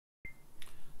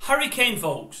Harry Kane,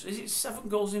 folks, is it 7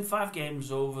 goals in 5 games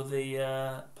over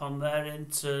the pond there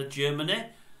into Germany?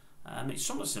 It's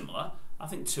somewhat similar. I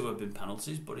think 2 have been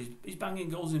penalties, but he's banging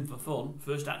goals in for fun.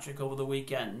 First hat-trick over the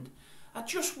weekend. I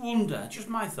just wonder, just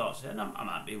my thoughts here, and I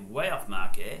might be way off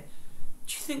mark here,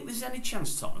 do you think there's any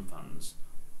chance, Tottenham fans,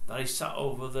 that he sat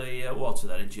over the water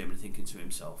there in Germany thinking to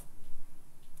himself,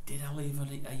 did I leave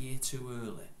a year too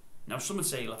early? Now, some would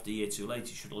say he left a year too late,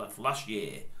 he should have left last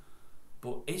year.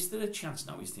 But is there a chance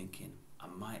now he's thinking, I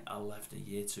might have left a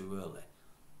year too early?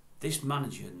 This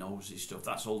manager knows his stuff.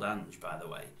 That's old Ange, by the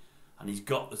way. And he's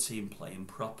got the team playing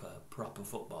proper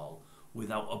football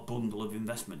without a bundle of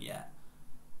investment yet.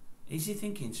 Is he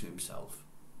thinking to himself,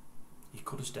 he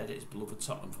could have stayed at his beloved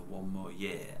Tottenham for 1 more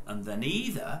year and then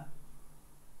either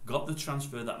got the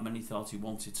transfer that many thought he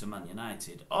wanted to Man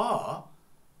United, or,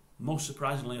 most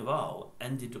surprisingly of all,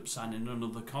 ended up signing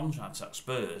another contract at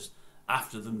Spurs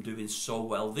after them doing so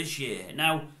well this year.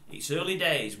 Now, it's early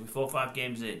days, we're 4 or 5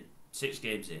 games in, 6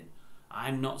 games in.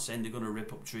 I'm not saying they're going to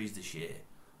rip up trees this year.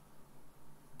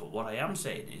 But what I am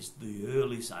saying is the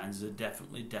early signs are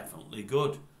definitely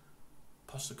good.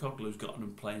 Postecoglou's got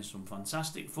them playing some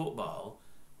fantastic football.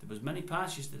 There was many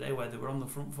parts yesterday where they were on the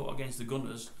front foot against the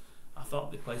Gunners. I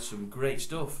thought they played some great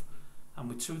stuff. And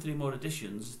with 2 or 3 more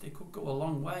additions, they could go a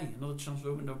long way. Another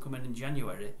transfer window coming in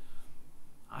January.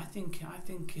 I think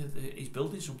he's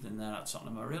building something there at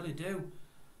Tottenham. I really do.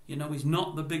 You know, he's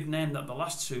not the big name that the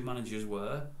last 2 managers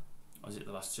were. Was it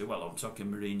the last 2? Well, I'm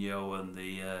talking Mourinho and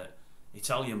the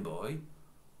Italian boy.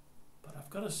 But I've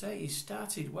got to say, he's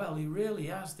started well. He really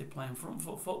has. They're playing front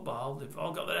foot football. They've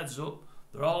all got their heads up.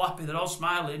 They're all happy. They're all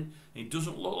smiling. It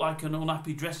doesn't look like an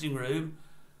unhappy dressing room.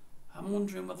 I'm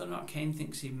wondering whether or not Kane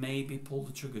thinks he maybe pulled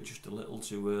the trigger just a little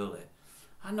too early.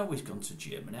 I know he's gone to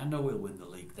Germany. I know he'll win the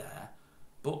league there.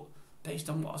 But based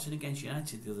on what I seen against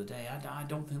United the other day, I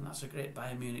don't think that's a great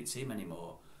Bayern Munich team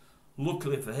anymore.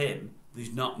 Luckily for him,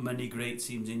 there's not many great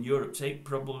teams in Europe. Take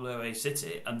probably away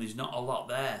City, and there's not a lot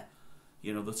there.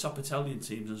 You know, the top Italian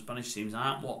teams and Spanish teams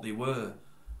aren't what they were.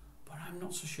 But I'm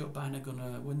not so sure Bayern are going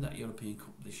to win that European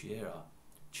Cup this year, or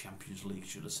Champions League,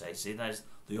 should I say. See, there's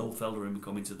the old fella in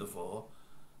coming to the fore.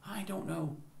 I don't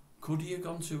know. Could he have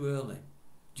gone too early?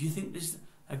 Do you think there's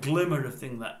a glimmer of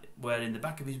thing that where in the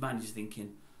back of his mind he's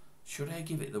thinking, should I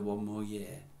give it the 1 more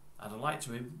year? I'd have liked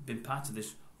to have been part of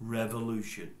this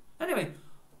revolution. Anyway,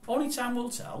 only time will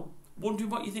tell. Wondering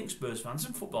what you think, Spurs fans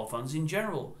and football fans in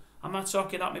general. Am I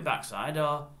talking at my backside,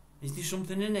 or is there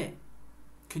something in it?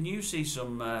 Can you see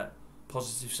some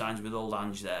positive signs with old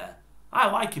Ange there?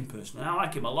 I like him personally. I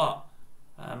like him a lot.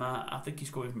 I think he's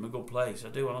coming from a good place. I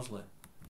do, honestly.